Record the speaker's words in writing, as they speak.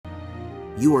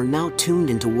You are now tuned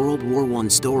into World War I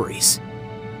stories.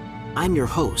 I'm your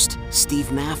host, Steve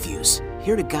Matthews,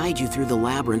 here to guide you through the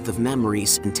labyrinth of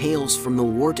memories and tales from the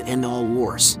war to end all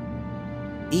wars.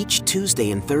 Each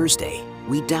Tuesday and Thursday,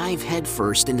 we dive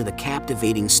headfirst into the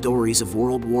captivating stories of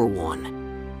World War I.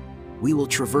 We will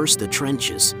traverse the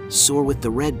trenches, soar with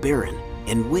the Red Baron,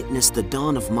 and witness the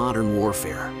dawn of modern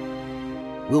warfare.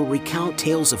 We'll recount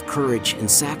tales of courage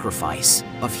and sacrifice,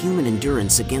 of human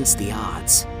endurance against the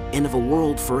odds, and of a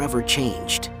world forever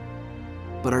changed.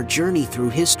 But our journey through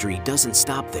history doesn't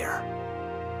stop there.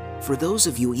 For those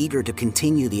of you eager to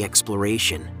continue the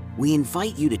exploration, we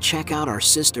invite you to check out our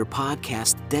sister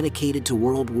podcast dedicated to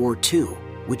World War II,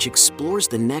 which explores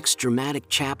the next dramatic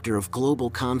chapter of global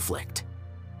conflict.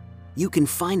 You can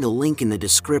find a link in the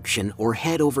description or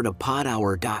head over to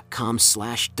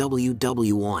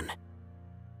podhour.com/WW1.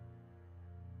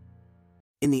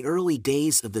 In the early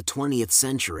days of the 20th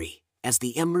century, as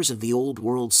the embers of the old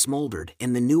world smoldered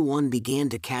and the new one began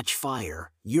to catch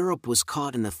fire, Europe was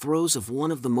caught in the throes of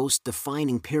one of the most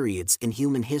defining periods in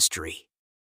human history.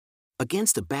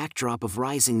 Against a backdrop of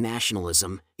rising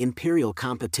nationalism, imperial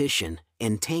competition,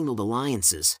 and tangled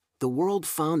alliances, the world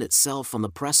found itself on the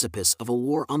precipice of a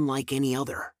war unlike any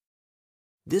other.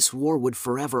 This war would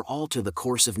forever alter the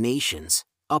course of nations,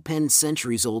 upend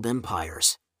centuries-old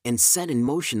empires, and set in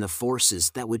motion the forces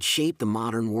that would shape the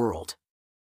modern world.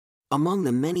 Among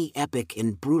the many epic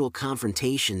and brutal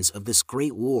confrontations of this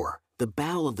great war, the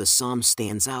Battle of the Somme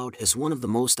stands out as one of the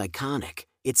most iconic,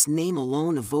 its name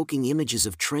alone evoking images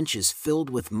of trenches filled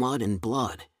with mud and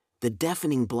blood, the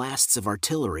deafening blasts of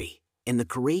artillery, and the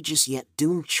courageous yet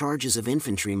doomed charges of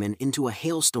infantrymen into a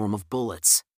hailstorm of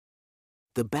bullets.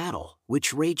 The battle,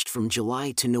 which raged from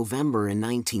July to November in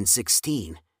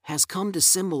 1916, has come to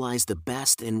symbolize the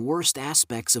best and worst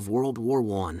aspects of World War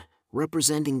I,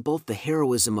 representing both the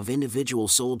heroism of individual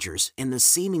soldiers and the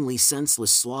seemingly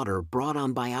senseless slaughter brought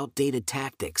on by outdated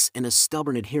tactics and a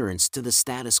stubborn adherence to the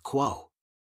status quo.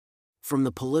 From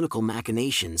the political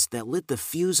machinations that lit the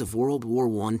fuse of World War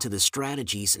I to the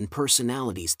strategies and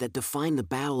personalities that define the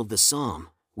Battle of the Somme,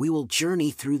 we will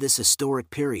journey through this historic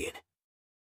period.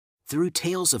 Through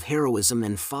tales of heroism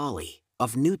and folly,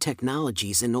 of new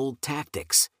technologies and old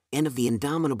tactics, and of the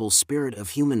indomitable spirit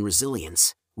of human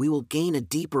resilience, we will gain a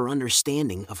deeper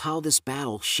understanding of how this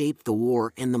battle shaped the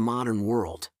war and the modern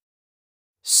world.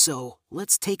 So,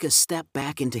 let's take a step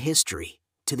back into history,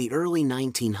 to the early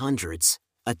 1900s,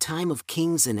 a time of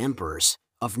kings and emperors,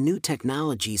 of new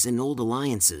technologies and old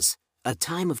alliances, a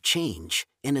time of change,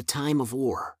 and a time of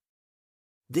war.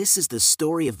 This is the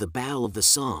story of the Battle of the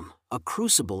Somme, a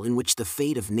crucible in which the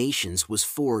fate of nations was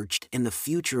forged and the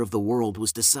future of the world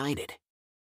was decided.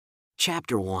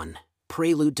 Chapter 1: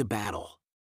 Prelude to Battle.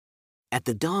 At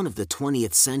the dawn of the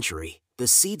 20th century, the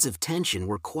seeds of tension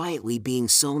were quietly being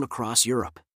sown across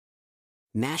Europe.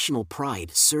 National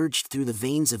pride surged through the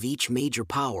veins of each major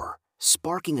power,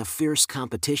 sparking a fierce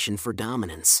competition for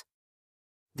dominance.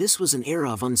 This was an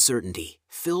era of uncertainty,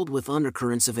 filled with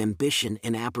undercurrents of ambition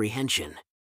and apprehension.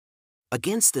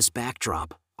 Against this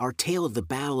backdrop, our tale of the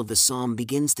Battle of the Somme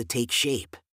begins to take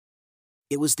shape.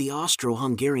 It was the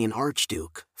Austro-Hungarian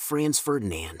Archduke, Franz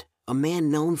Ferdinand, a man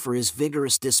known for his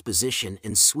vigorous disposition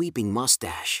and sweeping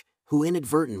mustache, who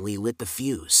inadvertently lit the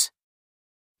fuse.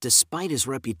 Despite his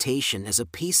reputation as a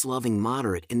peace-loving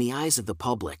moderate in the eyes of the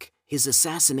public, his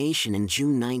assassination in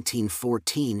June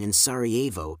 1914 in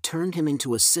Sarajevo turned him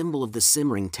into a symbol of the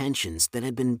simmering tensions that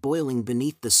had been boiling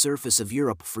beneath the surface of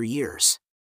Europe for years.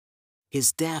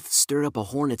 His death stirred up a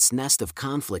hornet's nest of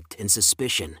conflict and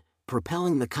suspicion,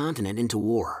 propelling the continent into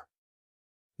war.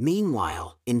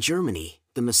 Meanwhile, in Germany,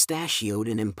 the mustachioed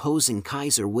and imposing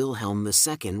Kaiser Wilhelm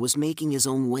II was making his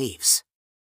own waves.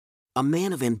 A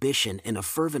man of ambition and a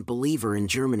fervent believer in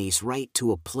Germany's right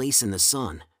to a place in the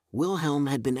sun, Wilhelm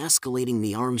had been escalating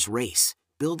the arms race,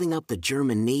 building up the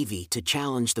German navy to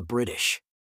challenge the British.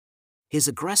 His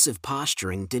aggressive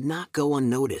posturing did not go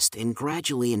unnoticed and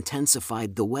gradually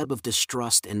intensified the web of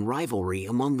distrust and rivalry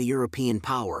among the European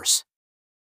powers.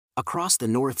 Across the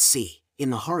North Sea,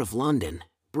 in the heart of London,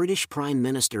 British Prime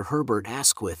Minister Herbert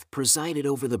Asquith presided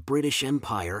over the British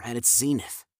Empire at its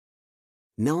zenith.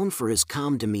 Known for his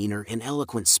calm demeanor and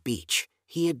eloquent speech,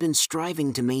 he had been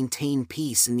striving to maintain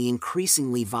peace in the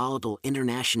increasingly volatile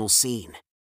international scene.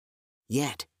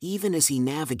 Yet, even as he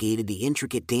navigated the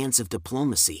intricate dance of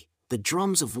diplomacy, the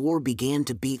drums of war began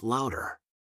to beat louder.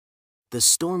 The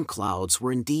storm clouds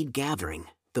were indeed gathering,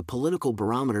 the political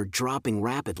barometer dropping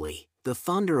rapidly, the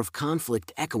thunder of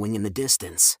conflict echoing in the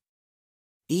distance.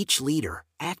 Each leader,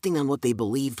 acting on what they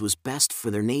believed was best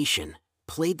for their nation,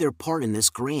 played their part in this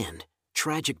grand,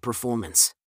 tragic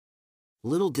performance.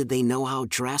 Little did they know how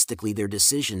drastically their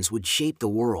decisions would shape the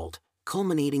world,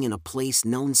 culminating in a place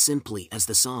known simply as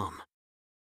the Somme.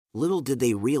 Little did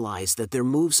they realize that their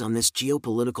moves on this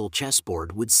geopolitical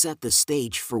chessboard would set the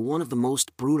stage for one of the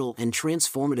most brutal and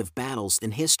transformative battles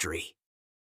in history.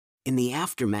 In the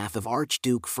aftermath of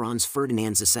Archduke Franz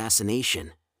Ferdinand's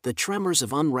assassination, the tremors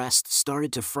of unrest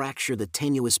started to fracture the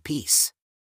tenuous peace.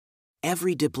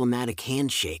 Every diplomatic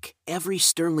handshake, every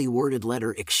sternly worded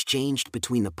letter exchanged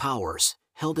between the powers,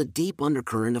 held a deep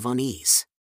undercurrent of unease.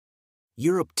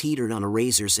 Europe teetered on a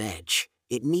razor's edge.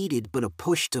 It needed but a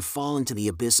push to fall into the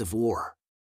abyss of war.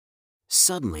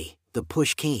 Suddenly, the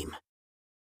push came.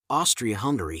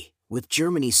 Austria-Hungary, with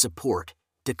Germany's support,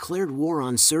 declared war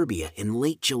on Serbia in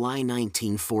late July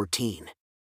 1914.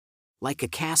 Like a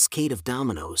cascade of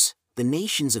dominoes, the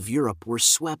nations of Europe were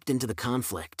swept into the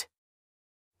conflict.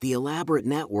 The elaborate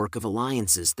network of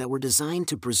alliances that were designed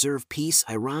to preserve peace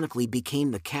ironically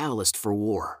became the catalyst for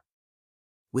war.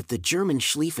 With the German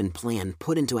Schlieffen Plan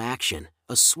put into action,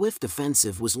 a swift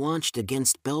offensive was launched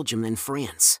against Belgium and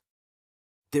France.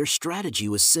 Their strategy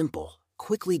was simple: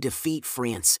 quickly defeat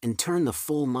France and turn the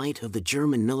full might of the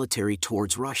German military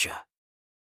towards Russia.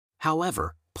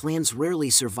 However, plans rarely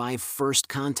survive first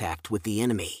contact with the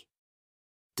enemy.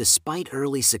 Despite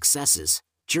early successes,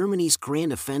 Germany's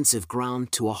grand offensive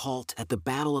ground to a halt at the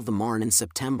Battle of the Marne in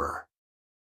September.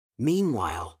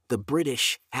 Meanwhile, the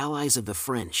British, allies of the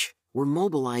French, were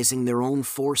mobilizing their own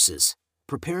forces,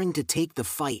 preparing to take the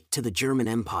fight to the German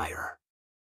Empire.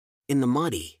 In the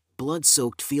muddy,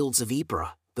 blood-soaked fields of Ypres,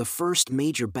 the first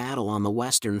major battle on the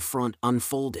Western Front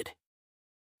unfolded.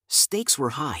 Stakes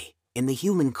were high, and the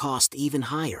human cost even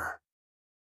higher.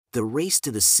 The race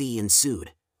to the sea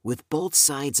ensued, with both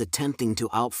sides attempting to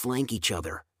outflank each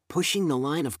other, pushing the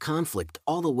line of conflict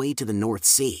all the way to the North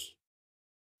Sea.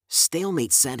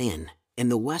 Stalemate set in, and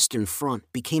the Western Front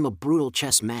became a brutal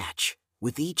chess match,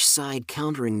 with each side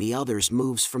countering the other's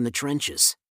moves from the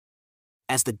trenches.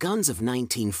 As the guns of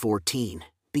 1914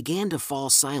 began to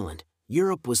fall silent,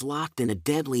 Europe was locked in a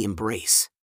deadly embrace.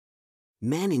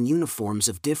 Men in uniforms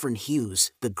of different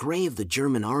hues, the gray of the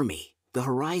German army, the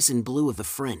horizon blue of the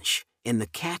French, and the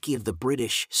khaki of the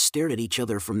British, stared at each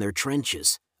other from their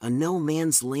trenches, a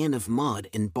no-man's land of mud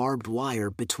and barbed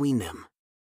wire between them.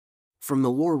 From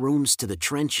the war rooms to the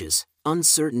trenches,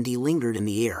 uncertainty lingered in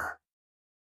the air.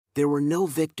 There were no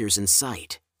victors in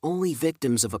sight, only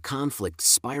victims of a conflict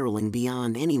spiraling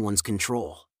beyond anyone's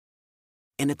control.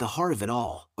 And at the heart of it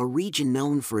all, a region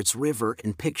known for its river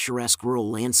and picturesque rural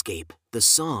landscape, the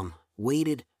Somme,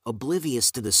 waited,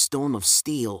 oblivious to the storm of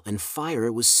steel and fire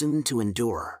it was soon to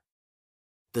endure.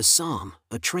 The Somme,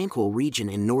 a tranquil region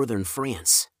in northern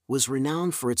France, was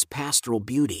renowned for its pastoral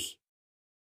beauty.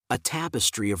 A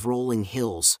tapestry of rolling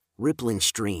hills, rippling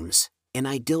streams, and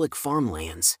idyllic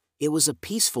farmlands, it was a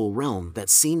peaceful realm that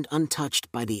seemed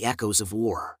untouched by the echoes of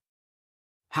war.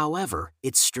 However,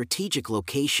 its strategic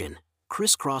location,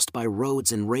 crisscrossed by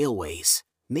roads and railways,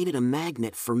 made it a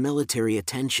magnet for military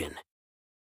attention.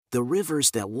 The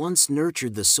rivers that once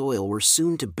nurtured the soil were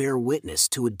soon to bear witness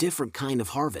to a different kind of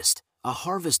harvest, a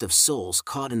harvest of souls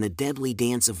caught in the deadly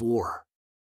dance of war.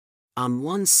 On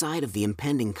one side of the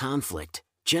impending conflict,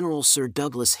 General Sir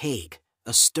Douglas Haig,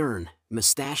 a stern,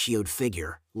 mustachioed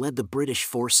figure, led the British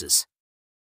forces.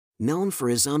 Known for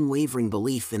his unwavering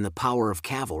belief in the power of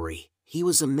cavalry, he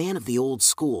was a man of the old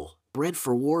school, bred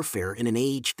for warfare in an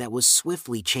age that was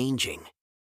swiftly changing.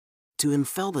 To him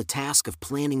fell the task of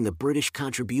planning the British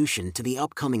contribution to the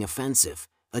upcoming offensive,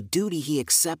 a duty he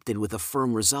accepted with a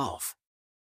firm resolve.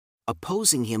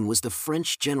 Opposing him was the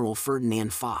French General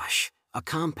Ferdinand Foch, a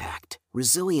compact,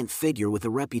 resilient figure with a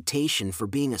reputation for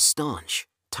being a staunch,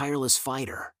 tireless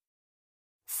fighter.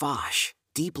 Foch,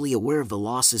 deeply aware of the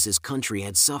losses his country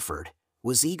had suffered,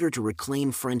 was eager to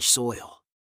reclaim French soil.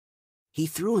 He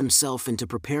threw himself into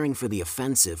preparing for the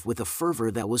offensive with a fervor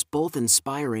that was both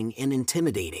inspiring and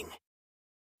intimidating.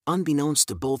 Unbeknownst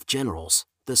to both generals,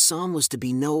 the Somme was to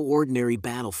be no ordinary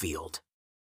battlefield.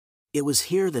 It was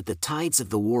here that the tides of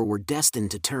the war were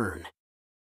destined to turn.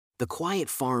 The quiet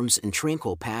farms and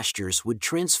tranquil pastures would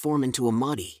transform into a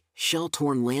muddy,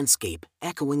 shell-torn landscape,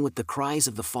 echoing with the cries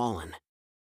of the fallen.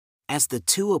 As the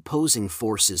two opposing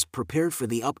forces prepared for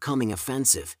the upcoming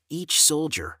offensive, each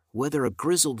soldier, whether a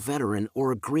grizzled veteran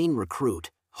or a green recruit,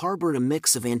 harbored a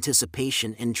mix of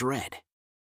anticipation and dread.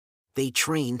 They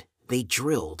trained, they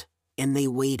drilled, and they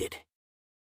waited.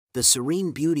 The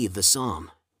serene beauty of the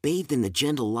Somme, bathed in the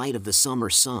gentle light of the summer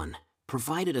sun,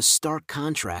 provided a stark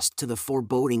contrast to the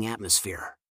foreboding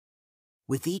atmosphere.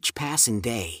 With each passing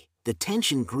day, the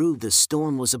tension grew. The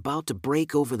storm was about to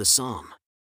break over the Somme.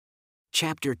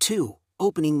 Chapter 2,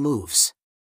 Opening Moves.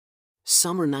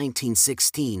 summer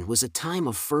 1916 was a time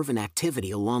of fervent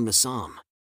activity along the Somme.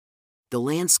 The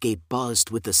landscape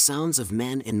buzzed with the sounds of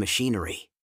men and machinery.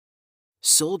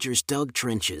 Soldiers dug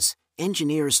trenches,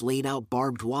 engineers laid out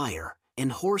barbed wire,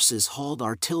 and horses hauled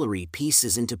artillery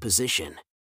pieces into position.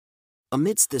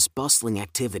 Amidst this bustling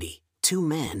activity, two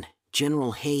men,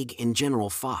 General Haig and General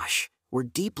Foch, were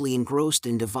deeply engrossed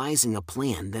in devising a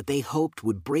plan that they hoped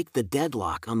would break the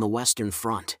deadlock on the Western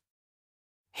Front.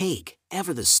 Haig,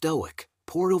 ever the stoic,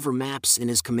 pored over maps in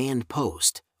his command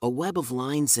post, a web of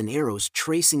lines and arrows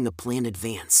tracing the planned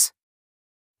advance.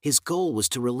 His goal was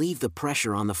to relieve the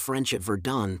pressure on the French at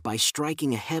Verdun by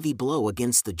striking a heavy blow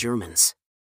against the Germans.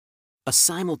 A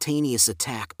simultaneous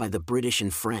attack by the British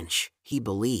and French, he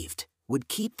believed, would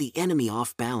keep the enemy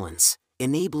off balance,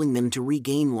 enabling them to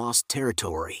regain lost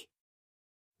territory.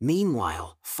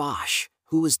 Meanwhile, Foch,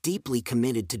 who was deeply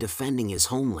committed to defending his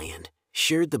homeland,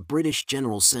 shared the British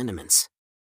general's sentiments.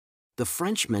 The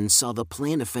Frenchmen saw the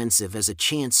planned offensive as a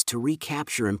chance to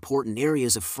recapture important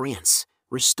areas of France,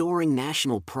 restoring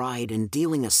national pride and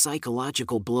dealing a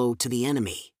psychological blow to the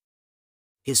enemy.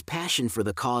 His passion for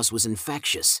the cause was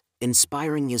infectious,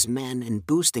 inspiring his men and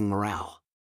boosting morale.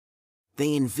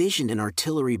 They envisioned an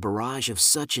artillery barrage of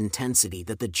such intensity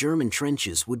that the German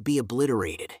trenches would be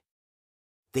obliterated.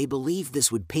 They believed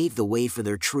this would pave the way for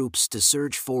their troops to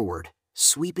surge forward,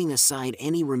 sweeping aside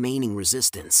any remaining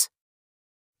resistance.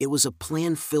 It was a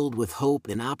plan filled with hope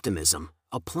and optimism,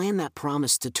 a plan that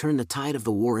promised to turn the tide of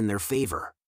the war in their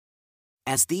favor.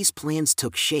 As these plans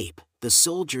took shape, the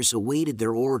soldiers awaited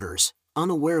their orders,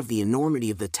 unaware of the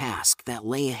enormity of the task that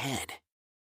lay ahead.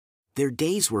 Their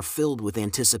days were filled with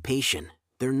anticipation,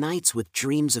 their nights with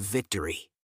dreams of victory.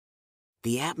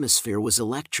 The atmosphere was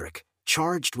electric,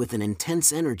 charged with an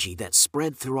intense energy that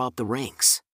spread throughout the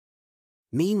ranks.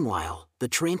 Meanwhile, the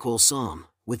tranquil Somme,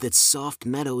 with its soft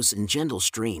meadows and gentle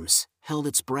streams, held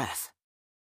its breath.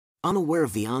 Unaware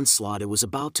of the onslaught it was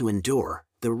about to endure,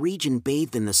 the region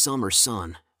bathed in the summer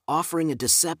sun, offering a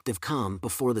deceptive calm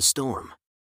before the storm.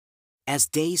 As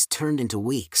days turned into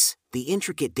weeks, the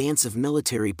intricate dance of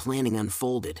military planning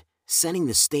unfolded, setting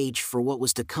the stage for what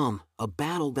was to come, a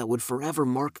battle that would forever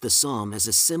mark the Somme as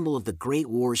a symbol of the Great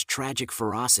War's tragic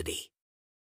ferocity.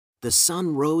 The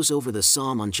sun rose over the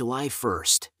Somme on July 1,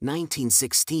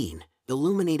 1916,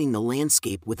 illuminating the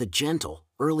landscape with a gentle,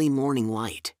 early morning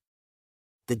light.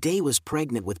 The day was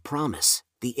pregnant with promise,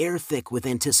 the air thick with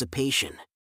anticipation.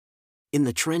 In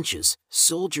the trenches,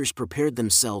 soldiers prepared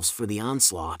themselves for the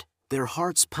onslaught, their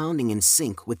hearts pounding in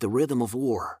sync with the rhythm of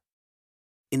war.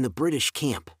 In the British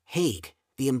camp, Haig,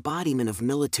 the embodiment of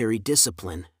military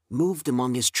discipline, moved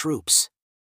among his troops.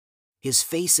 His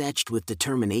face etched with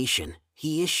determination,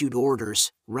 he issued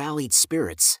orders, rallied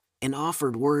spirits, and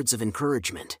offered words of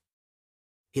encouragement.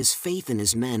 His faith in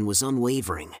his men was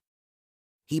unwavering.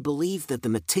 He believed that the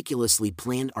meticulously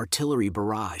planned artillery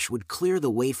barrage would clear the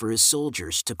way for his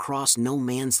soldiers to cross no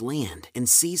man's land and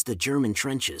seize the German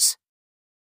trenches.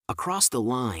 Across the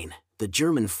line, the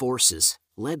German forces,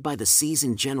 led by the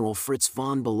seasoned General Fritz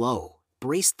von Below,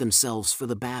 braced themselves for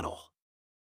the battle.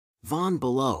 Von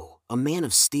Below, a man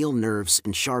of steel nerves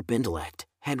and sharp intellect,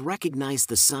 had recognized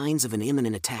the signs of an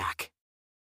imminent attack.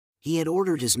 He had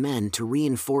ordered his men to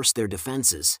reinforce their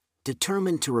defenses,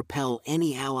 determined to repel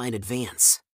any Allied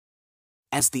advance.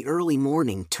 As the early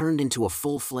morning turned into a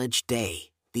full-fledged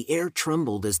day, the air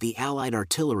trembled as the Allied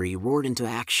artillery roared into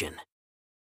action.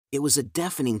 It was a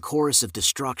deafening chorus of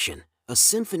destruction, a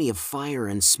symphony of fire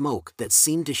and smoke that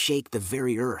seemed to shake the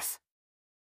very earth.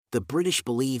 The British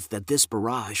believed that this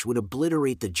barrage would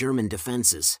obliterate the German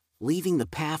defenses, leaving the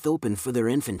path open for their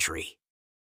infantry.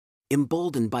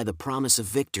 Emboldened by the promise of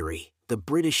victory, the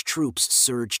British troops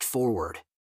surged forward.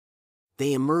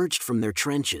 They emerged from their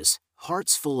trenches,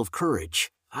 hearts full of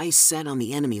courage, eyes set on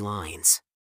the enemy lines.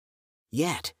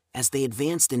 Yet, as they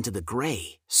advanced into the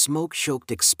gray,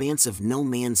 smoke-choked expanse of no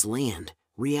man's land,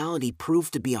 reality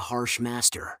proved to be a harsh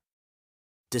master.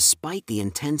 Despite the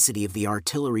intensity of the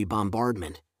artillery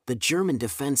bombardment, the German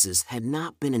defenses had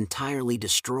not been entirely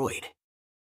destroyed.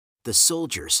 The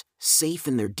soldiers, safe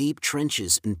in their deep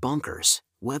trenches and bunkers,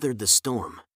 weathered the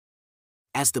storm.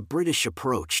 As the British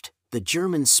approached, the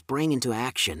Germans sprang into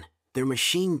action, their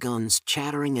machine guns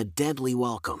chattering a deadly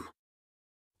welcome.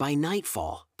 By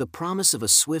nightfall, the promise of a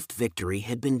swift victory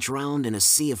had been drowned in a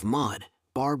sea of mud,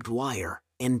 barbed wire,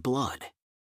 and blood.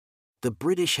 The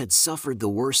British had suffered the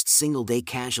worst single-day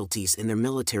casualties in their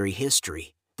military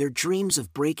history, their dreams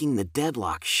of breaking the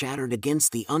deadlock shattered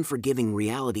against the unforgiving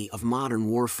reality of modern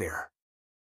warfare.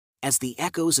 As the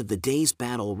echoes of the day's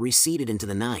battle receded into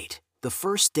the night, The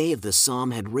first day of the Somme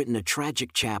had written a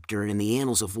tragic chapter in the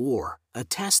annals of war, a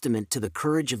testament to the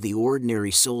courage of the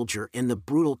ordinary soldier and the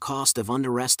brutal cost of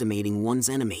underestimating one's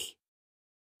enemy.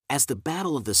 As the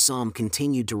Battle of the Somme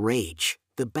continued to rage,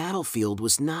 the battlefield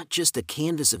was not just a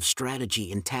canvas of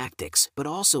strategy and tactics but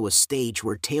also a stage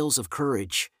where tales of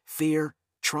courage, fear,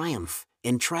 triumph,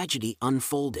 and tragedy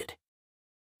unfolded.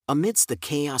 Amidst the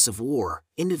chaos of war,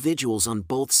 individuals on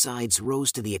both sides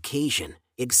rose to the occasion,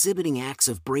 exhibiting acts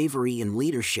of bravery and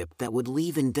leadership that would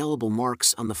leave indelible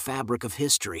marks on the fabric of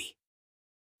history.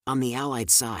 On the Allied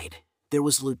side, there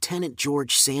was Lieutenant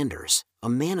George Sanders, a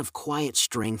man of quiet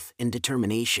strength and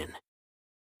determination.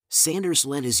 Sanders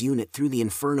led his unit through the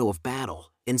inferno of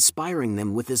battle, inspiring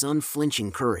them with his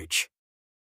unflinching courage.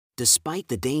 Despite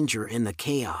the danger and the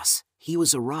chaos, he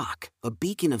was a rock, a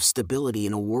beacon of stability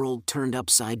in a world turned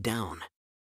upside down.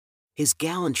 His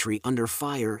gallantry under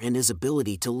fire and his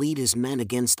ability to lead his men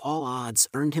against all odds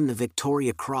earned him the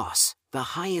Victoria Cross, the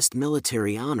highest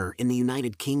military honor in the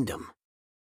United Kingdom.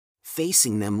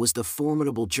 Facing them was the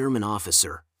formidable German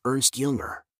officer, Ernst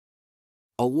Jünger.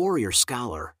 A warrior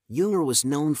scholar, Jünger was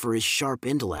known for his sharp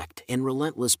intellect and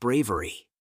relentless bravery.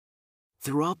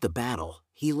 Throughout the battle,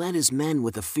 he led his men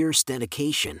with a fierce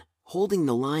dedication, holding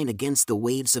the line against the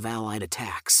waves of Allied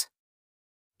attacks.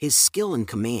 His skill in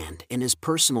command and his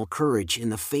personal courage in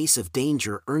the face of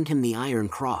danger earned him the Iron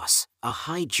Cross, a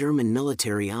high German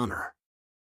military honor.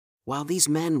 While these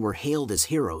men were hailed as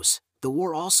heroes, the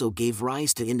war also gave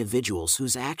rise to individuals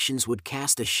whose actions would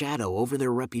cast a shadow over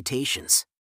their reputations.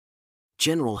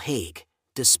 General Haig,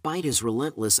 despite his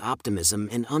relentless optimism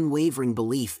and unwavering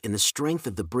belief in the strength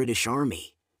of the British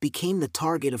Army, became the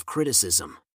target of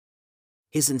criticism.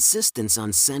 His insistence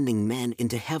on sending men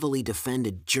into heavily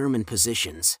defended German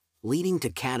positions, leading to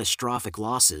catastrophic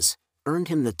losses, earned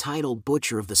him the title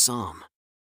Butcher of the Somme.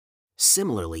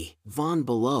 Similarly, von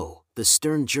Below, the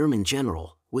stern German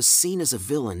general, was seen as a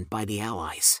villain by the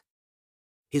Allies.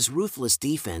 His ruthless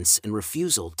defense and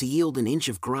refusal to yield an inch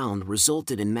of ground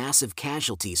resulted in massive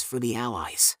casualties for the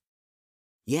Allies.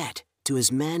 Yet, to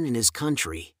his men and his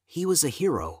country, he was a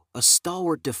hero, a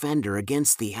stalwart defender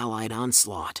against the Allied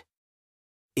onslaught.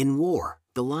 In war,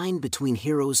 the line between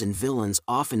heroes and villains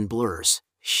often blurs,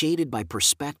 shaded by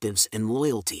perspectives and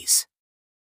loyalties.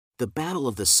 The Battle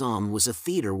of the Somme was a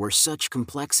theater where such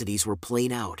complexities were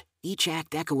played out, each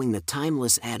act echoing the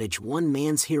timeless adage one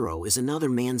man's hero is another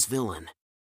man's villain.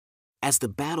 As the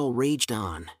battle raged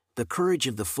on, the courage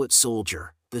of the foot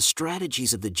soldier, the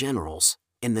strategies of the generals,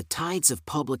 and the tides of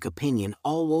public opinion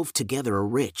all wove together a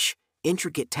rich,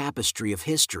 intricate tapestry of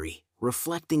history,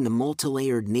 reflecting the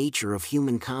multilayered nature of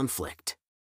human conflict.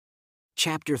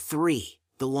 Chapter 3: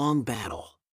 The Long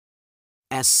Battle.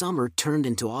 As summer turned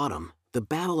into autumn, the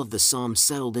Battle of the Somme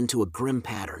settled into a grim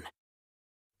pattern.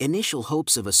 Initial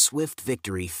hopes of a swift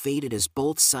victory faded as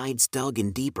both sides dug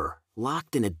in deeper,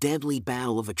 locked in a deadly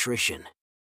battle of attrition.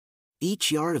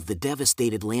 Each yard of the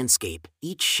devastated landscape,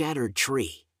 each shattered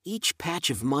tree, each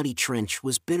patch of muddy trench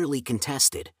was bitterly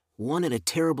contested, won at a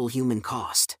terrible human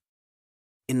cost.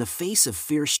 In the face of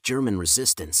fierce German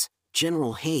resistance,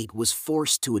 General Haig was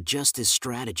forced to adjust his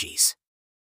strategies.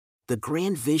 The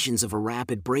grand visions of a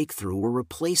rapid breakthrough were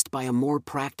replaced by a more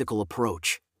practical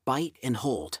approach: bite and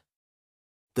hold.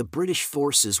 The British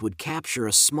forces would capture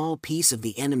a small piece of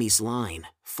the enemy's line,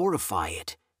 fortify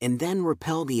it, and then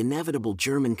repel the inevitable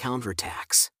German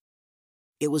counterattacks.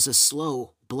 It was a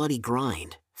slow, bloody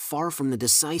grind, far from the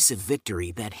decisive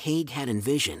victory that Haig had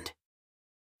envisioned.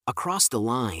 Across the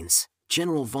lines,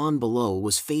 General von Below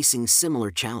was facing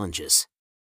similar challenges.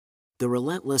 The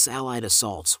relentless Allied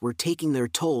assaults were taking their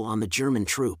toll on the German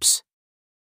troops.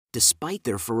 Despite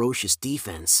their ferocious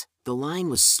defense, the line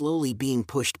was slowly being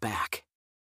pushed back.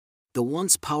 The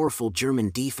once powerful German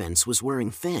defense was wearing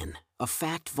thin, a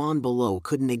fact von Below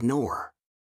couldn't ignore.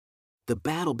 The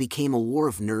battle became a war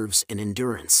of nerves and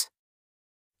endurance.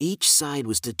 Each side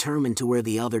was determined to wear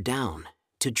the other down,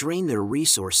 to drain their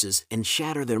resources and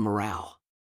shatter their morale.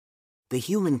 The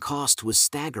human cost was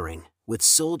staggering, with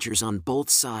soldiers on both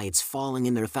sides falling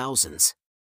in their thousands.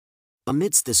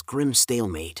 Amidst this grim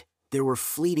stalemate, there were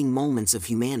fleeting moments of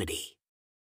humanity.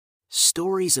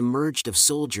 Stories emerged of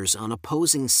soldiers on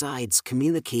opposing sides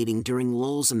communicating during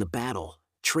lulls in the battle,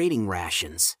 trading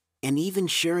rations, and even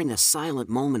sharing a silent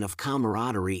moment of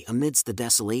camaraderie amidst the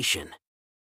desolation.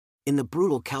 In the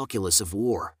brutal calculus of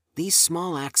war, these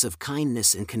small acts of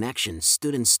kindness and connection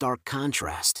stood in stark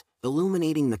contrast,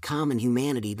 illuminating the common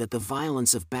humanity that the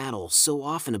violence of battle so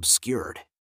often obscured.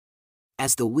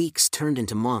 As the weeks turned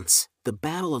into months, the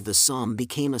Battle of the Somme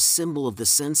became a symbol of the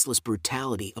senseless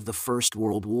brutality of the First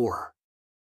World War.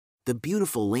 The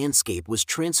beautiful landscape was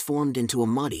transformed into a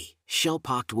muddy,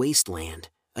 shell-pocked wasteland,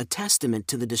 a testament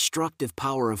to the destructive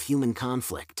power of human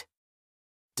conflict.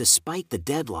 Despite the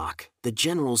deadlock, the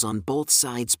generals on both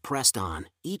sides pressed on,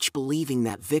 each believing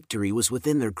that victory was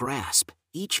within their grasp,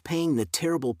 each paying the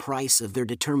terrible price of their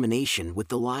determination with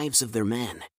the lives of their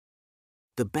men.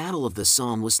 The Battle of the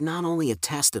Somme was not only a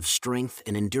test of strength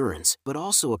and endurance but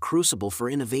also a crucible for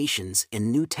innovations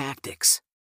and new tactics.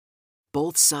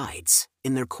 Both sides,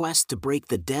 in their quest to break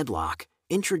the deadlock,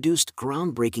 introduced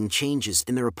groundbreaking changes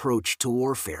in their approach to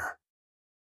warfare.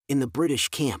 In the British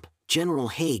camp, General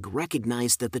Haig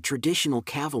recognized that the traditional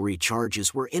cavalry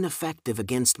charges were ineffective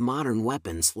against modern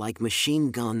weapons like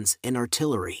machine guns and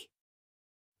artillery.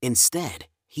 Instead,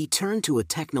 he turned to a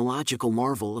technological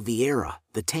marvel of the era,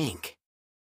 the tank.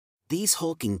 These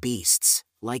hulking beasts,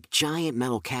 like giant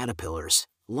metal caterpillars,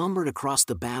 lumbered across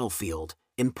the battlefield,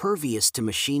 impervious to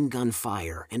machine gun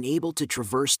fire and able to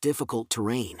traverse difficult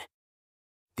terrain.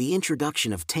 The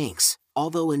introduction of tanks,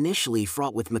 although initially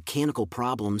fraught with mechanical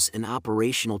problems and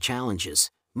operational challenges,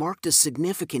 marked a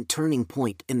significant turning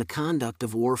point in the conduct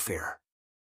of warfare.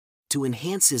 To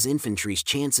enhance his infantry's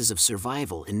chances of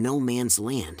survival in no man's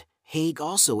land, Haig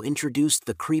also introduced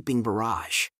the creeping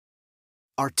barrage.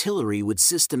 Artillery would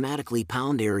systematically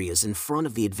pound areas in front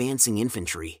of the advancing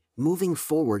infantry, moving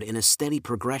forward in a steady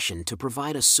progression to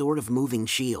provide a sort of moving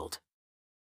shield.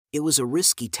 It was a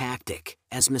risky tactic,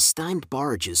 as mistimed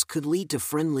barrages could lead to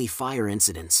friendly fire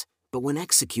incidents, but when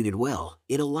executed well,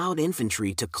 it allowed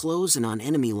infantry to close in on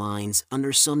enemy lines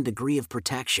under some degree of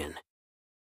protection.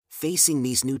 Facing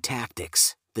these new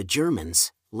tactics, the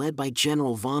Germans, led by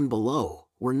General von Below,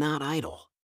 were not idle.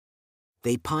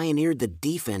 They pioneered the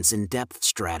defense-in-depth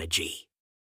strategy.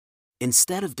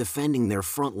 Instead of defending their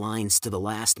front lines to the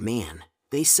last man,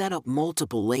 they set up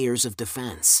multiple layers of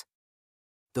defense.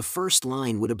 The first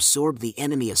line would absorb the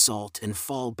enemy assault and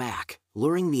fall back,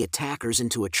 luring the attackers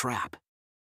into a trap.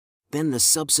 Then the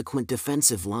subsequent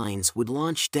defensive lines would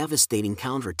launch devastating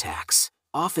counterattacks,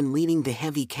 often leading to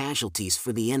heavy casualties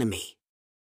for the enemy.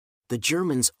 The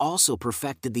Germans also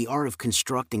perfected the art of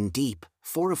constructing deep,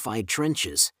 fortified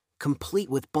trenches, complete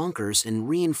with bunkers and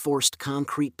reinforced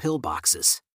concrete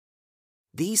pillboxes.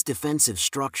 These defensive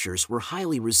structures were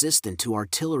highly resistant to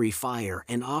artillery fire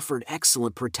and offered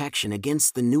excellent protection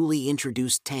against the newly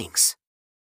introduced tanks.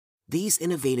 These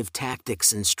innovative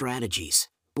tactics and strategies,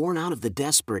 born out of the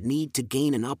desperate need to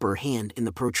gain an upper hand in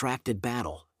the protracted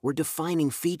battle, were defining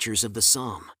features of the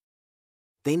Somme.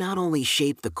 They not only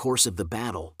shaped the course of the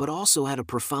battle but also had a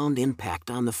profound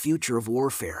impact on the future of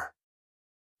warfare.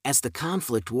 As the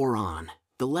conflict wore on,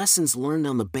 the lessons learned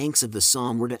on the banks of the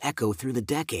Somme were to echo through the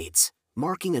decades,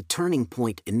 marking a turning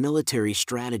point in military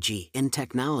strategy and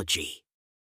technology.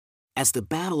 As the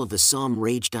Battle of the Somme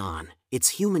raged on, its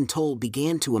human toll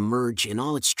began to emerge in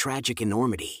all its tragic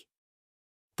enormity.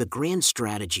 The grand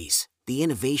strategies, the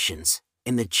innovations,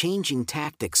 and the changing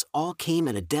tactics all came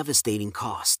at a devastating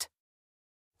cost.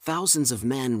 Thousands of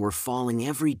men were falling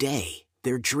every day,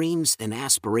 their dreams and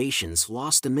aspirations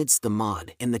lost amidst the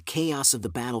mud and the chaos of the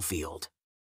battlefield.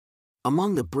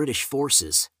 Among the British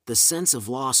forces, the sense of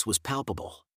loss was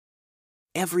palpable.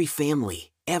 Every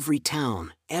family, every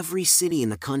town, every city in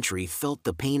the country felt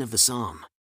the pain of the Somme.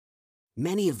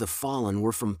 Many of the fallen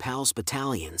were from PALS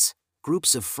battalions,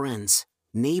 groups of friends,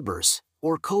 neighbors,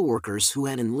 or co-workers who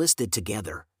had enlisted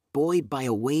together, buoyed by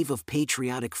a wave of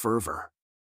patriotic fervor.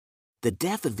 The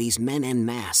death of these men en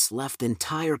masse left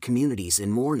entire communities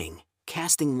in mourning,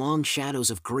 casting long shadows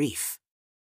of grief.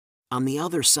 On the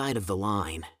other side of the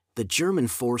line, the German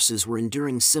forces were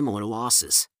enduring similar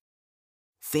losses.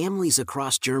 Families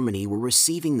across Germany were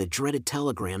receiving the dreaded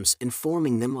telegrams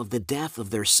informing them of the death of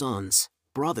their sons,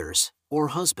 brothers, or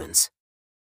husbands.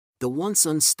 The once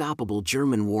unstoppable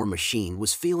German war machine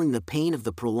was feeling the pain of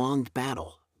the prolonged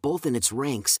battle, both in its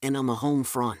ranks and on the home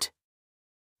front.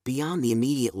 Beyond the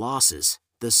immediate losses,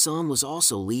 the Somme was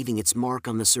also leaving its mark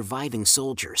on the surviving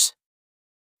soldiers.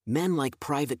 Men like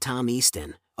Private Tom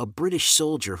Easton, a British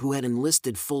soldier who had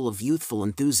enlisted full of youthful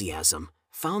enthusiasm,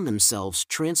 found themselves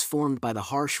transformed by the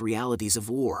harsh realities of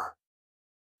war.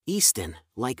 Easton,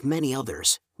 like many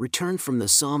others, returned from the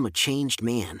Somme a changed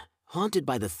man, haunted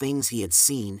by the things he had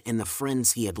seen and the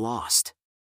friends he had lost.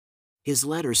 His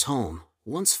letters home,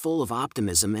 once full of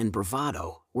optimism and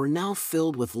bravado, were now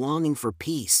filled with longing for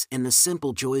peace and the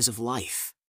simple joys of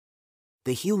life.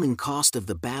 The human cost of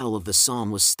the Battle of the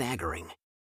Somme was staggering.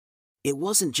 It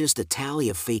wasn't just a tally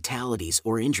of fatalities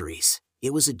or injuries,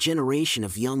 it was a generation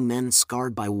of young men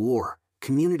scarred by war,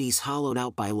 communities hollowed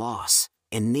out by loss,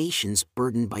 and nations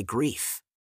burdened by grief.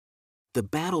 The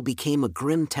battle became a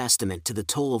grim testament to the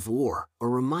toll of war, a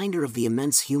reminder of the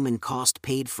immense human cost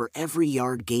paid for every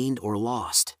yard gained or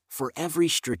lost, for every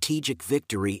strategic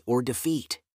victory or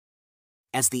defeat.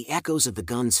 As the echoes of the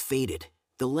guns faded,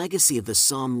 the legacy of the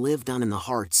Somme lived on in the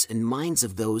hearts and minds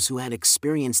of those who had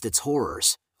experienced its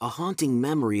horrors, a haunting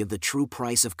memory of the true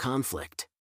price of conflict.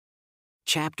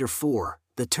 Chapter 4: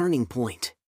 The Turning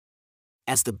Point.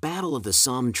 As the Battle of the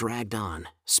Somme dragged on,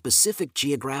 specific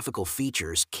geographical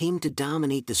features came to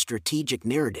dominate the strategic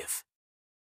narrative.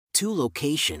 Two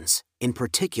locations, in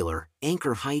particular,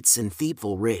 Anchor Heights and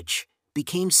Thiepval Ridge,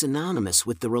 became synonymous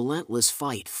with the relentless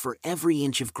fight for every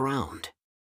inch of ground.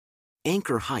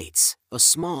 Anchor Heights, a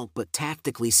small but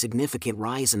tactically significant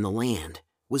rise in the land,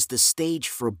 was the stage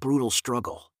for a brutal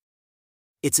struggle.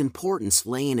 Its importance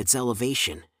lay in its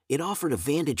elevation. It offered a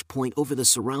vantage point over the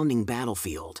surrounding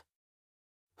battlefield.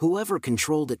 Whoever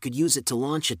controlled it could use it to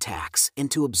launch attacks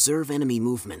and to observe enemy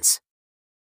movements.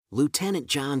 Lieutenant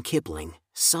John Kipling,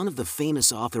 son of the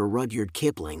famous author Rudyard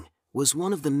Kipling, was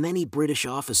one of the many British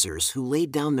officers who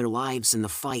laid down their lives in the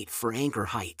fight for Anchor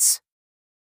Heights.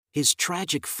 His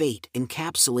tragic fate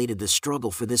encapsulated the struggle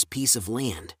for this piece of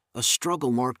land, a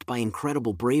struggle marked by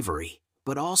incredible bravery,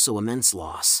 but also immense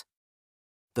loss.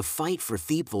 The fight for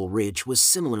Thiepval Ridge was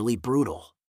similarly brutal.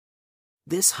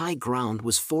 This high ground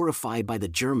was fortified by the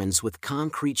Germans with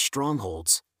concrete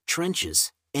strongholds,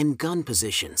 trenches, and gun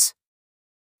positions.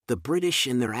 The British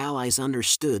and their allies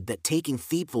understood that taking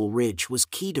Thiepval Ridge was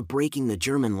key to breaking the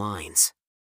German lines.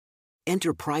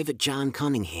 Enter Private John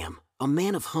Cunningham, a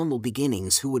man of humble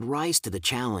beginnings who would rise to the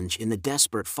challenge in the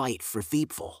desperate fight for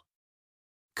Thiepval.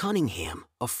 Cunningham,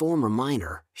 a former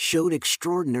miner, showed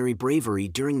extraordinary bravery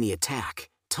during the attack,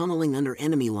 tunneling under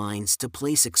enemy lines to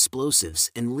place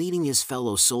explosives and leading his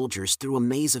fellow soldiers through a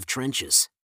maze of trenches.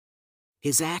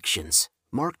 His actions,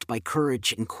 marked by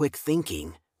courage and quick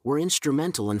thinking, were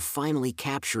instrumental in finally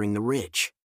capturing the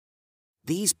ridge.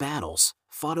 These battles,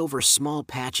 fought over small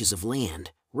patches of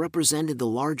land, represented the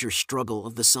larger struggle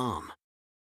of the Somme.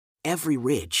 Every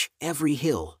ridge, every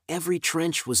hill, every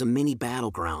trench was a mini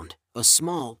battleground, a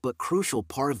small but crucial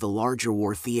part of the larger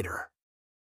war theater.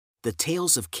 The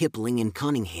tales of Kipling and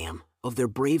Cunningham, of their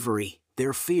bravery,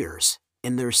 their fears,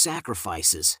 and their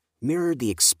sacrifices, mirrored the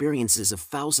experiences of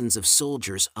thousands of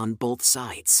soldiers on both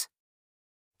sides.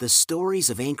 The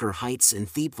stories of Anchor Heights and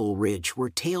Thiepval Ridge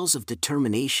were tales of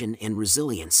determination and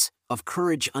resilience, of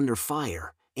courage under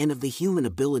fire, and of the human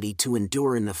ability to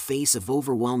endure in the face of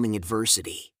overwhelming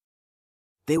adversity.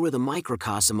 They were the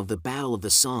microcosm of the Battle of the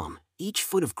Somme, each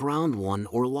foot of ground won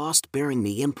or lost bearing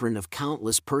the imprint of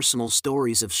countless personal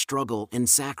stories of struggle and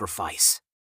sacrifice.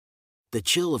 The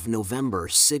chill of November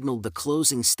signaled the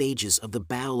closing stages of the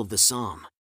Battle of the Somme.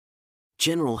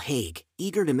 General Haig,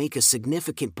 eager to make a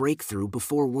significant breakthrough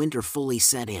before winter fully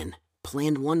set in,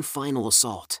 planned one final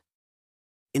assault.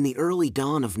 In the early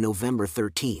dawn of November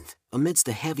 13th, amidst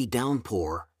a heavy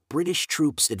downpour, British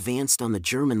troops advanced on the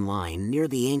German line near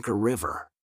the Anchor River.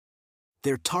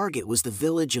 Their target was the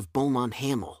village of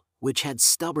Beaumont-Hamel, which had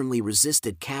stubbornly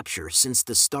resisted capture since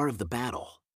the start of the battle.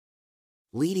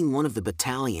 Leading one of the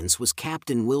battalions was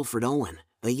Captain Wilfred Owen,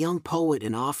 a young poet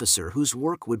and officer whose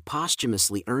work would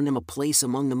posthumously earn him a place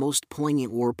among the most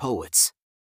poignant war poets.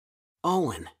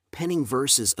 Owen, penning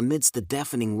verses amidst the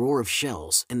deafening roar of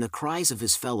shells and the cries of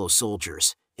his fellow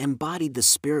soldiers, embodied the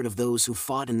spirit of those who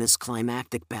fought in this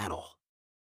climactic battle.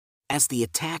 As the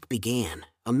attack began,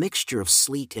 a mixture of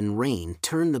sleet and rain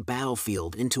turned the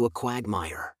battlefield into a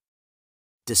quagmire.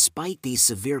 Despite these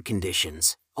severe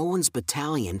conditions, Owen's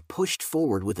battalion pushed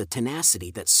forward with a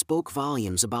tenacity that spoke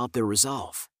volumes about their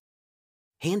resolve.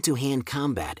 Hand-to-hand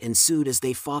combat ensued as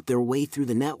they fought their way through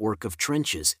the network of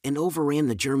trenches and overran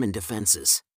the German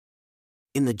defenses.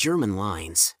 In the German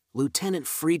lines, Lieutenant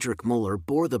Friedrich Müller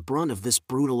bore the brunt of this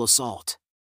brutal assault.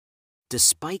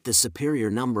 Despite the superior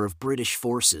number of British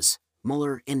forces,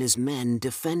 Müller and his men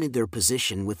defended their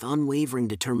position with unwavering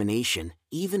determination,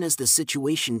 even as the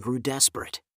situation grew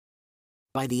desperate.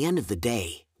 By the end of the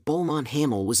day,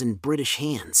 Beaumont-Hamel was in British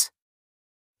hands.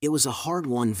 It was a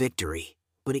hard-won victory,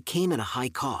 but it came at a high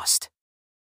cost.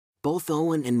 Both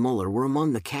Owen and Müller were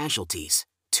among the casualties,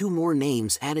 two more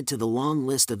names added to the long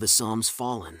list of the Somme's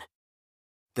fallen.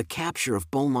 The capture of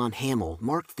Beaumont-Hamel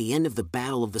marked the end of the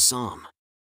Battle of the Somme.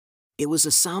 It was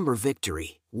a somber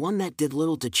victory, one that did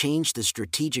little to change the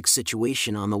strategic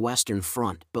situation on the Western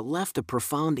Front but left a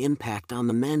profound impact on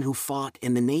the men who fought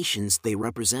and the nations they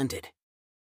represented.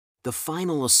 The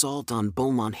final assault on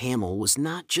Beaumont-Hamel was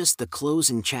not just the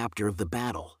closing chapter of the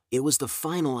battle, it was the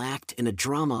final act in a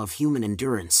drama of human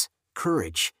endurance,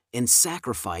 courage, and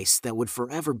sacrifice that would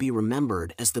forever be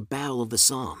remembered as the Battle of the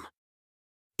Somme.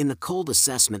 In the cold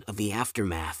assessment of the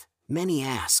aftermath, many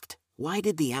asked, why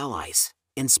did the Allies,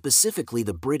 and specifically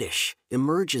the British,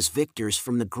 emerge as victors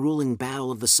from the grueling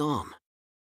Battle of the Somme?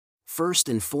 First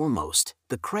and foremost,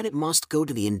 the credit must go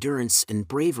to the endurance and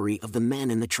bravery of the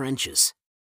men in the trenches.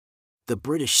 The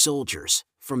British soldiers,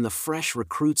 from the fresh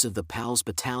recruits of the PALS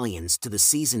battalions to the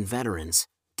seasoned veterans,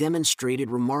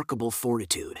 demonstrated remarkable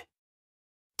fortitude.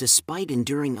 Despite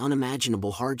enduring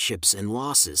unimaginable hardships and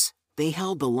losses, they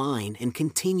held the line and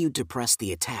continued to press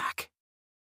the attack.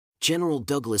 General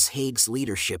Douglas Haig's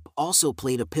leadership also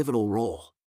played a pivotal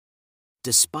role.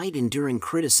 Despite enduring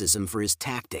criticism for his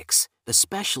tactics,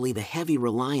 especially the heavy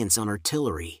reliance on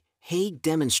artillery, Haig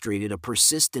demonstrated a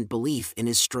persistent belief in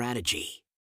his strategy.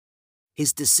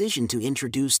 His decision to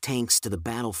introduce tanks to the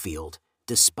battlefield,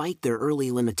 despite their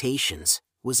early limitations,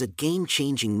 was a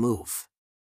game-changing move.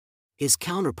 His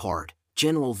counterpart,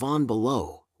 General von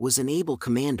Below, was an able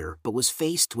commander but was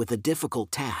faced with a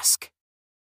difficult task.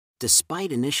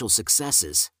 Despite initial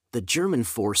successes, the German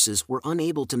forces were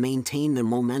unable to maintain their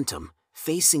momentum,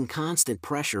 facing constant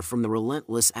pressure from the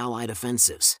relentless Allied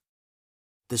offensives.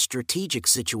 The strategic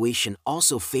situation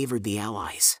also favored the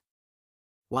Allies.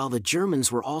 While the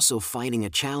Germans were also fighting a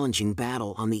challenging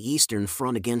battle on the Eastern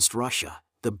Front against Russia,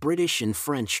 the British and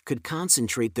French could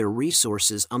concentrate their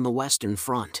resources on the Western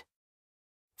Front.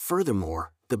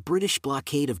 Furthermore, the British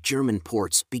blockade of German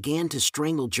ports began to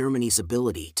strangle Germany's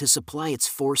ability to supply its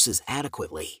forces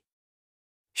adequately.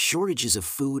 Shortages of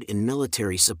food and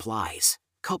military supplies,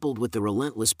 coupled with the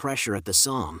relentless pressure at the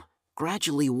Somme,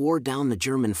 gradually wore down the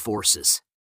German forces.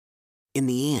 In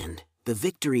the end, the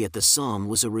victory at the Somme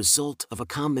was a result of a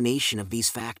combination of these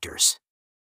factors.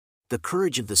 The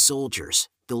courage of the soldiers,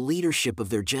 the leadership of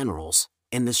their generals,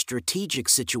 and the strategic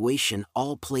situation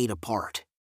all played a part.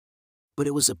 But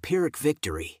it was a Pyrrhic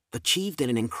victory, achieved at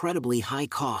an incredibly high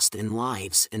cost in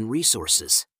lives and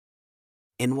resources.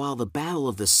 And while the Battle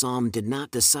of the Somme did not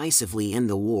decisively end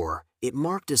the war, it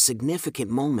marked a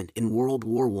significant moment in World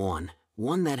War I,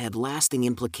 one that had lasting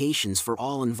implications for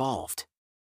all involved.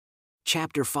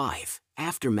 Chapter 5: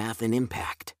 Aftermath and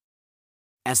Impact.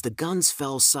 As the guns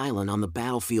fell silent on the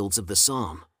battlefields of the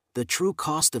Somme, the true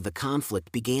cost of the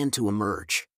conflict began to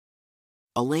emerge.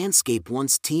 A landscape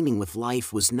once teeming with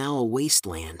life was now a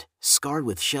wasteland, scarred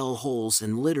with shell holes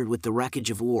and littered with the wreckage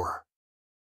of war.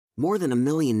 More than 1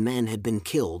 million men had been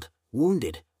killed,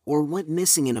 wounded, or went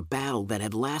missing in a battle that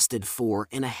had lasted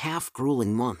 4.5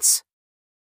 grueling months.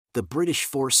 The British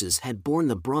forces had borne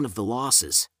the brunt of the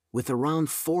losses, with around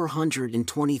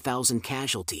 420,000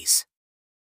 casualties.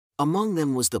 Among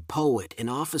them was the poet and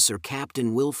officer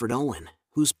Captain Wilfred Owen,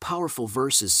 whose powerful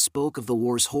verses spoke of the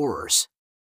war's horrors.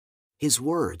 His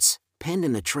words, penned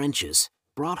in the trenches,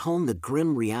 brought home the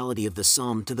grim reality of the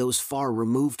Somme to those far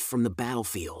removed from the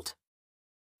battlefield.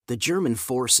 The German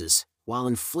forces, while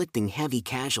inflicting heavy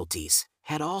casualties,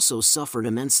 had also suffered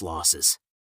immense losses.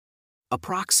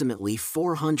 Approximately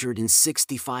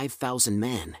 465,000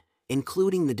 men,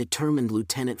 including the determined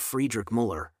Lieutenant Friedrich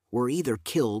Muller, were either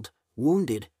killed,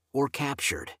 wounded, or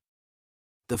captured.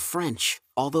 The French,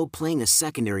 although playing a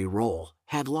secondary role,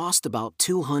 had lost about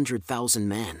 200,000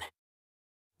 men.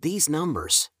 These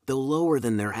numbers, though lower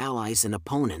than their allies and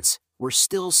opponents, were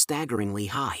still staggeringly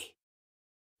high.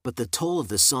 But the toll of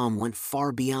the Somme went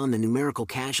far beyond the numerical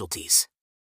casualties.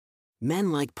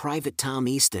 Men like Private Tom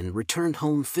Easton returned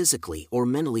home physically or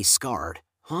mentally scarred,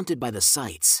 haunted by the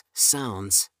sights,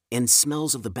 sounds, and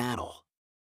smells of the battle.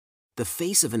 The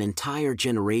face of an entire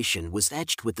generation was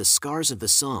etched with the scars of the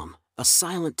Somme, a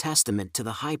silent testament to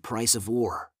the high price of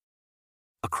war.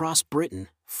 Across Britain,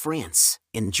 France,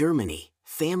 and Germany,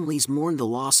 families mourned the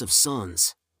loss of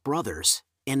sons, brothers,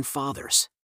 and fathers.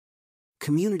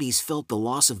 Communities felt the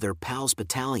loss of their PALS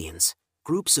battalions,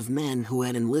 groups of men who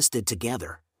had enlisted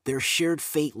together, their shared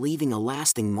fate leaving a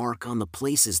lasting mark on the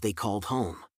places they called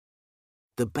home.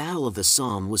 The Battle of the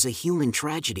Somme was a human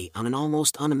tragedy on an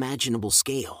almost unimaginable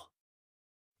scale.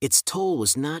 Its toll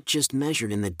was not just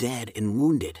measured in the dead and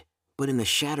wounded, but in the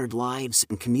shattered lives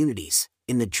and communities,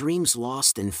 in the dreams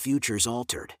lost and futures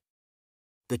altered.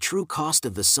 The true cost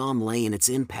of the Somme lay in its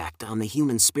impact on the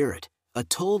human spirit, a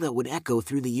toll that would echo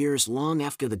through the years long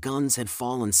after the guns had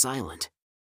fallen silent.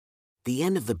 The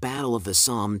end of the Battle of the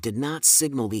Somme did not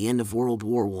signal the end of World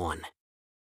War I.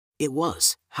 It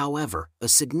was, however, a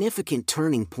significant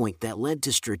turning point that led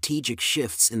to strategic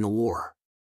shifts in the war.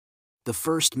 The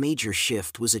first major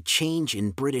shift was a change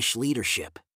in British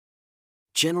leadership.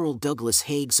 General Douglas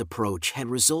Haig's approach had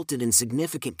resulted in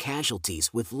significant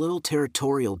casualties with little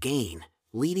territorial gain,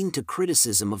 leading to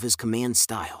criticism of his command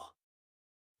style.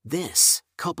 This,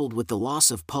 coupled with the loss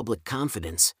of public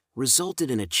confidence, resulted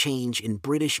in a change in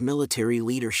British military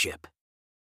leadership.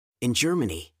 In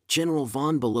Germany, General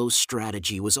von Bülow's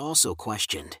strategy was also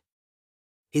questioned.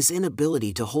 His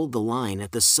inability to hold the line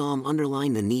at the Somme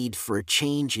underlined the need for a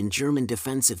change in German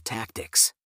defensive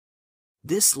tactics.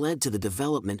 This led to the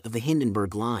development of the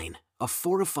Hindenburg Line, a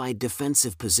fortified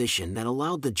defensive position that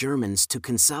allowed the Germans to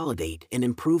consolidate and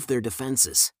improve their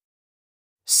defenses.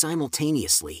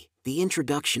 Simultaneously, the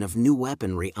introduction of new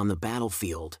weaponry on the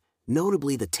battlefield,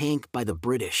 notably the tank by the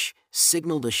British,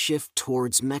 signaled a shift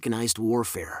towards mechanized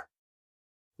warfare.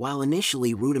 While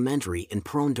initially rudimentary and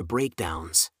prone to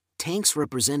breakdowns, tanks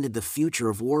represented the future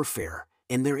of warfare,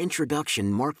 and their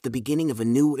introduction marked the beginning of a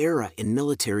new era in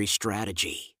military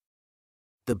strategy.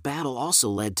 The battle also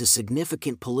led to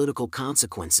significant political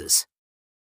consequences.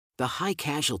 The high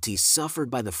casualties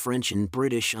suffered by the French and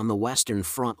British on the Western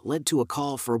Front led to a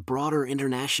call for a broader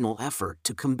international effort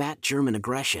to combat German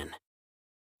aggression.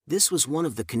 This was one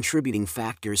of the contributing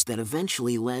factors that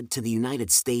eventually led to the United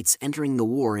States entering the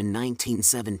war in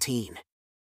 1917.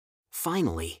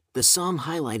 Finally, the Somme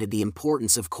highlighted the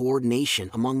importance of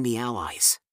coordination among the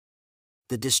Allies.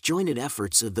 The disjointed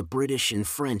efforts of the British and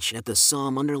French at the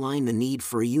Somme underlined the need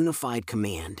for a unified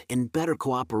command and better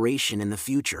cooperation in the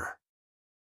future.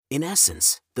 In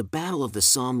essence, the Battle of the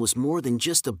Somme was more than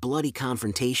just a bloody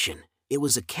confrontation, it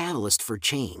was a catalyst for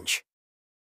change.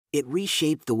 It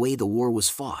reshaped the way the war was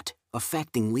fought,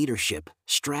 affecting leadership,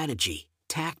 strategy,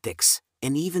 tactics,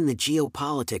 and even the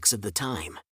geopolitics of the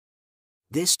time.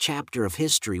 This chapter of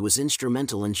history was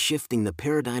instrumental in shifting the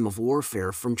paradigm of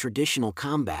warfare from traditional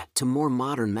combat to more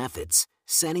modern methods,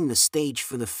 setting the stage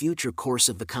for the future course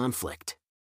of the conflict.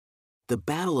 The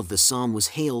Battle of the Somme was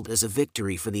hailed as a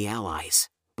victory for the Allies,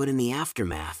 but in the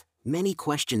aftermath, many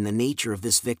questioned the nature of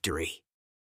this victory.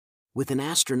 With an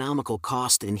astronomical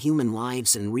cost in human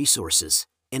lives and resources,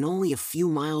 and only a few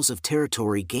miles of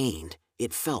territory gained,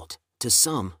 it felt, to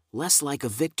some, less like a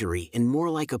victory and more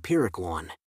like a Pyrrhic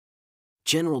one.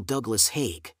 General Douglas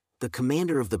Haig, the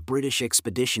commander of the British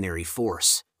Expeditionary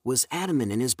Force, was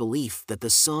adamant in his belief that the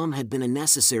Somme had been a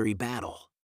necessary battle.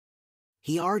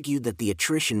 He argued that the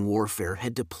attrition warfare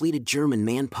had depleted German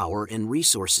manpower and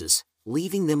resources,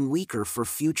 leaving them weaker for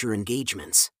future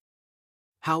engagements.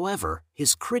 However,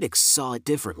 his critics saw it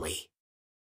differently.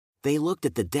 They looked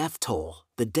at the death toll,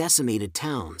 the decimated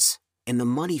towns, and the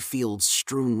muddy fields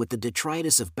strewn with the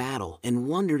detritus of battle and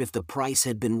wondered if the price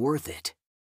had been worth it.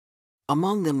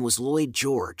 Among them was Lloyd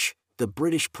George, the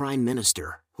British Prime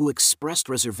Minister, who expressed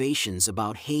reservations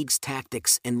about Haig's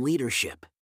tactics and leadership.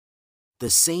 The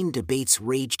same debates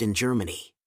raged in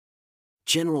Germany.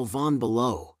 General von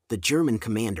Bülow, the German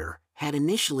commander, had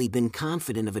initially been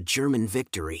confident of a German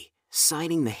victory,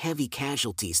 citing the heavy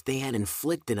casualties they had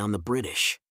inflicted on the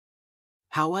British.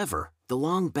 However, the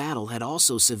long battle had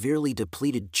also severely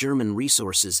depleted German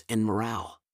resources and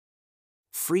morale.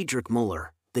 Friedrich Müller,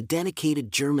 the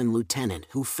dedicated German lieutenant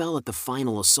who fell at the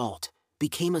final assault,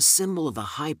 became a symbol of the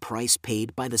high price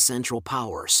paid by the Central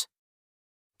Powers.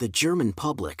 The German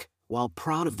public, while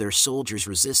proud of their soldiers'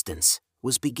 resistance,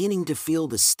 was beginning to feel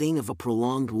the sting of a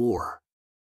prolonged war.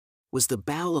 Was the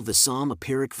Battle of the Somme a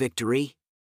Pyrrhic victory?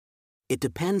 It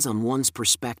depends on one's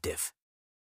perspective.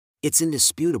 It's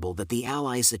indisputable that the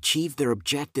Allies achieved their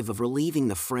objective of relieving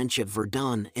the French at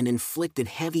Verdun and inflicted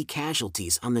heavy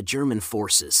casualties on the German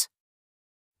forces.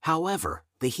 However,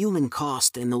 the human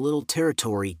cost and the little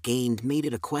territory gained made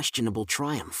it a questionable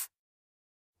triumph.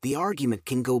 The argument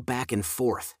can go back and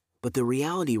forth, but the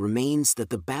reality remains that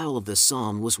the Battle of the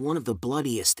Somme was one of the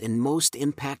bloodiest and most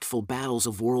impactful battles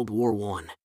of World War I.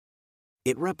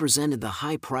 It represented the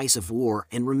high price of war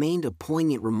and remained a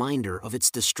poignant reminder of its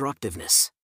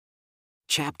destructiveness.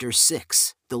 Chapter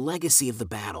 6: The Legacy of the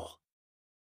Battle.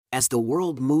 As the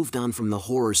world moved on from the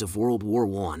horrors of World War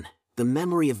I, the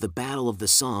memory of the Battle of the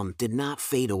Somme did not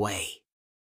fade away.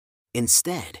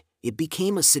 Instead, it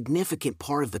became a significant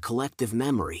part of the collective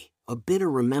memory, a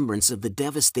bitter remembrance of the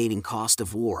devastating cost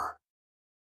of war.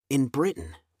 In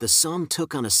Britain, the Somme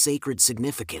took on a sacred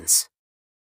significance.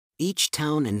 Each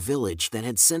town and village that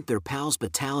had sent their PALS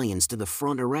battalions to the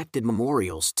front erected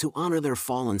memorials to honor their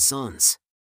fallen sons.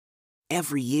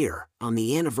 Every year, on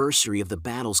the anniversary of the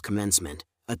battle's commencement,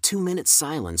 a 2-minute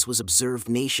silence was observed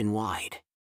nationwide.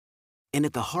 And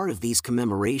at the heart of these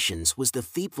commemorations was the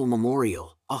Thiepval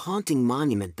Memorial, a haunting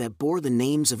monument that bore the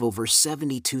names of over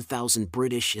 72,000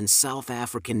 British and South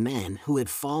African men who had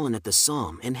fallen at the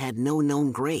Somme and had no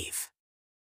known grave.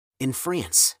 In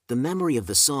France, the memory of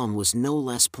the Somme was no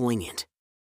less poignant.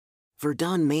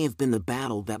 Verdun may have been the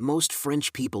battle that most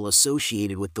French people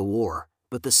associated with the war,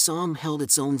 but the Somme held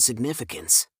its own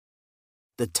significance.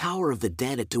 The Tower of the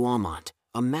Dead at Douaumont,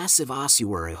 a massive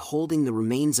ossuary holding the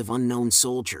remains of unknown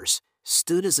soldiers,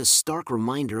 stood as a stark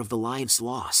reminder of the lives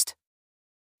lost.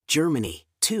 Germany,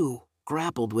 too,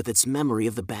 grappled with its memory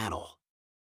of the battle.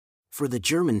 For the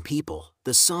German people,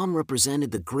 the Somme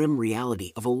represented the grim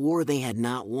reality of a war they had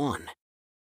not won.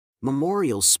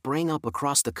 Memorials sprang up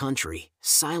across the country,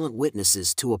 silent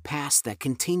witnesses to a past that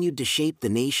continued to shape the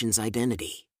nation's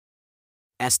identity.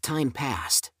 As time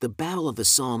passed, the Battle of the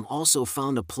Somme also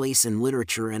found a place in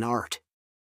literature and art.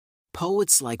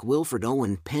 Poets like Wilfred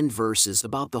Owen penned verses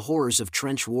about the horrors of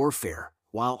trench warfare,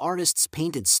 while artists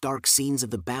painted stark scenes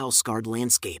of the battle-scarred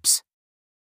landscapes.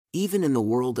 Even in the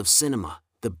world of cinema,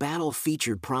 the battle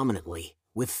featured prominently,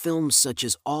 with films such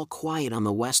as All Quiet on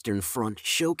the Western Front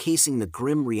showcasing the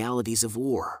grim realities of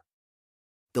war.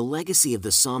 The legacy of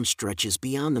the Somme stretches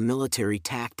beyond the military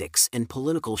tactics and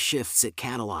political shifts it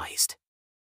catalyzed.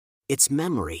 Its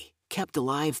memory, kept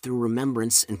alive through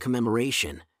remembrance and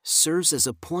commemoration, serves as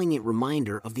a poignant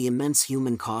reminder of the immense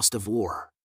human cost of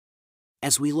war.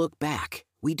 As we look back,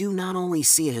 we do not only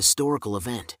see a historical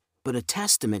event, but a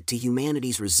testament to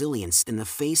humanity's resilience in the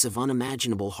face of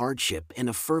unimaginable hardship and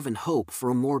a fervent hope for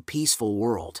a more peaceful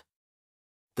world.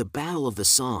 The Battle of the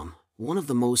Somme, one of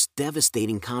the most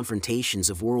devastating confrontations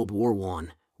of World War I,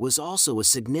 was also a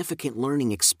significant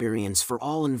learning experience for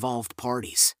all involved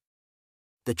parties.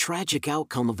 The tragic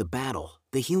outcome of the battle,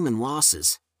 the human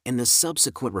losses, and the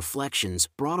subsequent reflections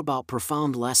brought about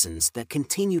profound lessons that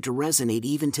continue to resonate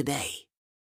even today.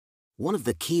 One of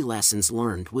the key lessons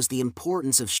learned was the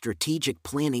importance of strategic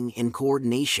planning and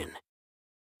coordination.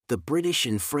 The British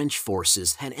and French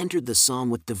forces had entered the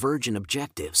Somme with divergent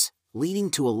objectives,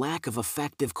 leading to a lack of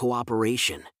effective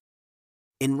cooperation.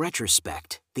 In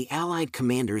retrospect, the Allied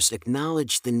commanders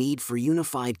acknowledged the need for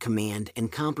unified command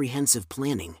and comprehensive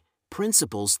planning,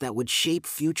 principles that would shape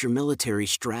future military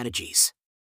strategies.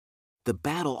 The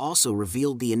battle also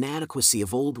revealed the inadequacy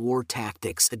of old war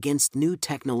tactics against new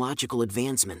technological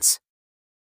advancements.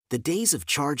 The days of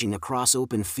charging across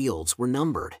open fields were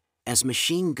numbered, as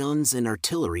machine guns and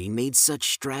artillery made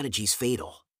such strategies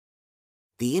fatal.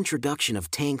 The introduction of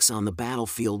tanks on the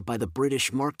battlefield by the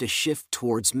British marked a shift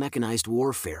towards mechanized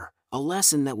warfare, a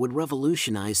lesson that would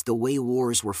revolutionize the way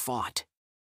wars were fought.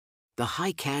 The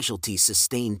high casualties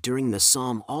sustained during the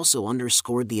Somme also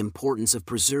underscored the importance of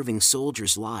preserving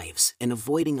soldiers' lives and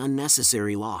avoiding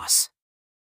unnecessary loss.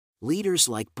 Leaders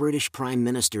like British Prime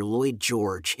Minister Lloyd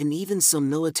George and even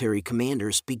some military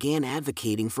commanders began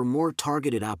advocating for more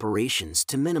targeted operations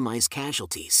to minimize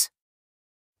casualties.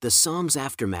 The Somme's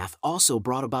aftermath also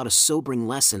brought about a sobering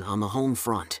lesson on the home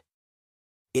front.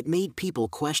 It made people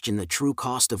question the true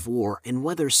cost of war and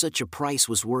whether such a price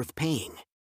was worth paying.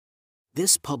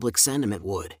 This public sentiment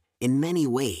would, in many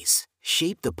ways,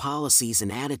 shape the policies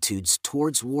and attitudes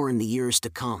towards war in the years to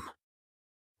come.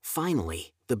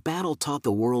 Finally, the battle taught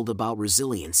the world about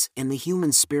resilience and the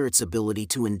human spirit's ability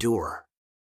to endure.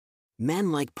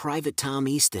 Men like Private Tom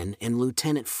Easton and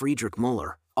Lieutenant Friedrich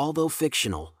Müller, although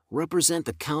fictional, represent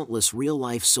the countless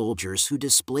real-life soldiers who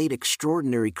displayed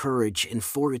extraordinary courage and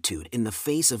fortitude in the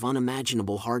face of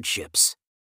unimaginable hardships.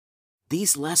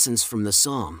 These lessons from the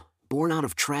Somme, born out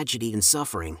of tragedy and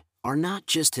suffering, are not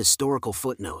just historical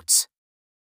footnotes.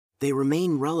 They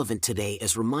remain relevant today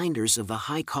as reminders of the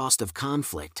high cost of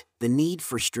conflict, the need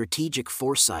for strategic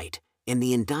foresight, and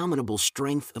the indomitable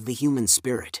strength of the human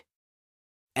spirit.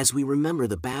 As we remember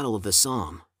the Battle of the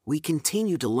Somme, we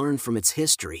continue to learn from its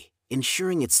history,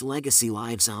 ensuring its legacy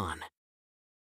lives on.